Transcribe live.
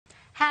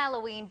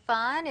Halloween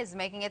fun is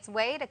making its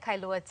way to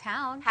Kailua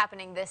town.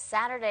 Happening this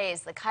Saturday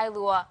is the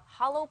Kailua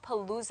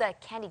Hallopalooza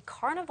Candy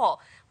Carnival.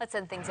 Let's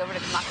send things over to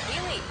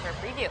Kamakapili for a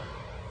preview.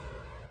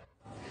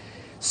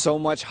 So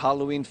much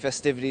Halloween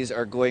festivities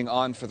are going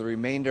on for the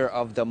remainder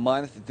of the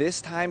month.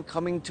 This time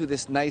coming to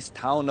this nice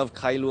town of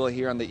Kailua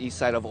here on the east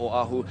side of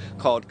Oahu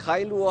called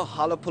Kailua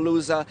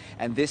Hallopalooza.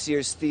 And this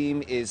year's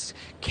theme is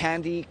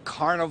Candy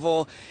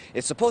Carnival.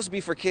 It's supposed to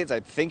be for kids,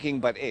 I'm thinking,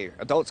 but hey,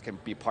 adults can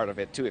be part of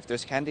it too. If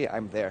there's candy,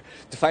 I'm there.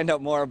 To find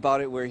out more about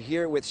it, we're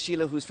here with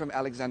Sheila, who's from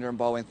Alexander and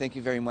Baldwin. Thank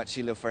you very much,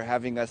 Sheila, for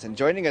having us and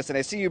joining us. And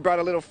I see you brought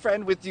a little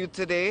friend with you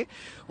today.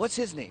 What's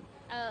his name?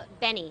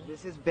 Benny.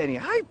 This is Benny.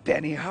 Hi,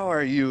 Benny. How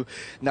are you?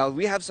 Now,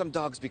 we have some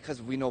dogs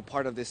because we know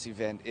part of this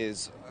event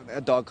is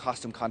a dog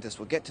costume contest.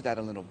 We'll get to that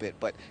in a little bit.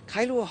 But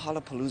Kailua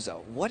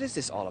Hallopalooza, what is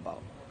this all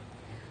about?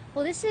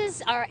 Well, this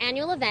is our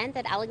annual event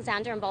that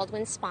Alexander and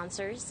Baldwin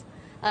sponsors.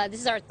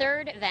 This is our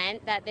third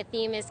event that the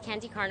theme is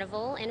Candy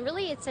Carnival. And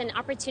really, it's an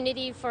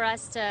opportunity for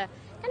us to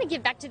kind of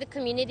give back to the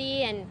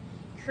community and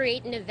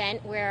create an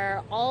event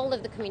where all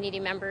of the community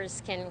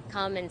members can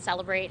come and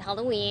celebrate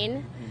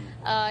Halloween.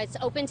 It's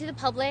open to the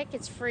public,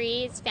 it's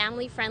free, it's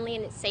family friendly,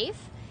 and it's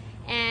safe.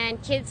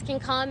 And kids can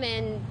come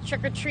and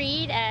trick or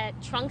treat at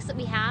trunks that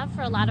we have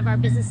for a lot of our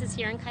businesses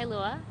here in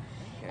Kailua.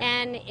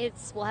 And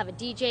we'll have a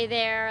DJ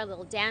there, a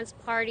little dance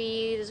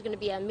party, there's going to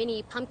be a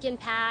mini pumpkin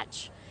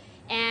patch,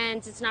 and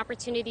it's an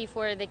opportunity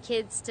for the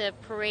kids to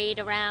parade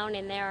around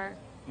in their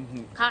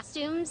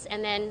costumes,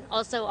 and then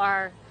also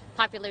our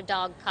popular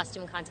dog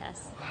costume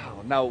contest. Wow.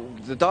 Now,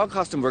 the dog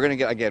costume, we're going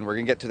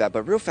to get to that.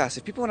 But real fast,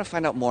 if people want to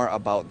find out more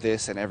about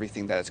this and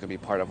everything that it's going to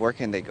be part of, where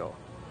can they go?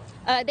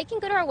 They can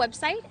go to our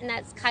website, and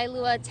that's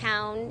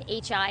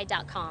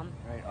kailuatownhi.com.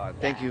 Right on.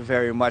 Thank you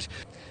very much.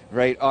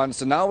 Right on.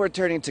 So now we're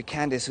turning to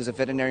Candace, who's a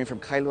veterinarian from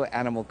Kailua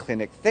Animal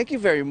Clinic. Thank you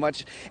very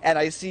much. And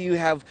I see you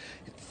have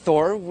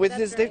Thor with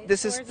his name.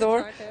 This is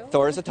Thor.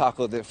 Thor is a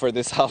taco for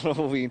this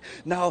Halloween.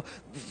 Now,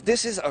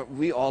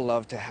 we all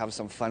love to have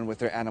some fun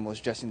with our animals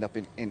dressing up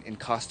in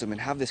costume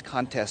and have this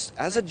contest.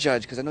 As a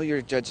judge, because I know you're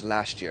a judge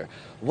last year,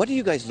 what do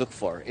you guys look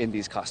for in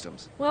these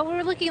costumes? Well,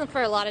 we're looking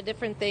for a lot of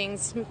different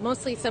things,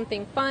 mostly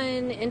something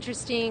fun,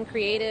 interesting,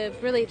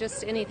 creative, really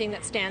just anything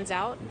that stands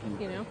out,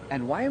 you know.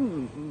 And why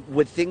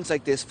would things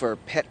like this for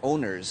pet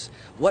owners,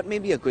 what may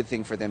be a good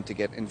thing for them to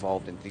get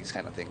involved in these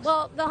kind of things?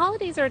 Well, the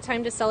holidays are a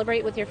time to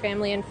celebrate with your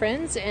family and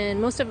friends,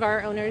 and most of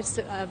our owners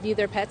view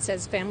their pets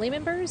as family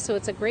members, so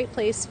it's a great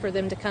place for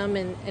them to come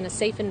in a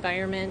safe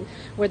environment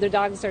where their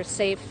dogs are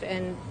safe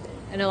and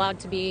allowed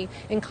to be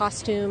in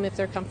costume if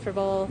they're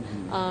comfortable.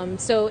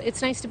 So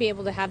it's nice to be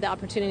able to have the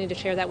opportunity to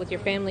share that with your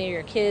family or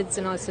your kids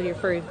and also your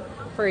furry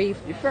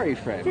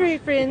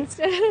friends.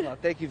 Well,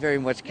 thank you very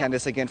much,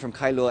 Candace, again from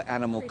Kailua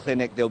Animal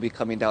Clinic. They'll be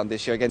coming down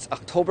this year. Again, it's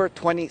October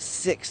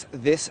 26th,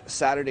 this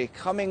Saturday.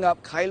 Coming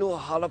up, Kailua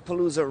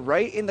Hallopalooza,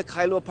 right in the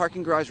Kailua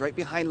parking garage, right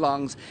behind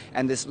Long's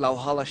and this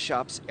Lauhala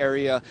Shops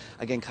area.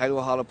 Again,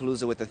 Kailua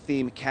Hallopalooza with the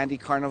theme Candy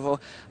Carnival.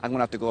 I'm going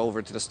to have to go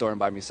over to the store and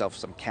buy myself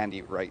some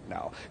candy right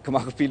now.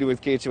 Kamakapili with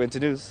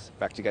KHON2 News.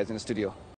 Back to you guys in the studio.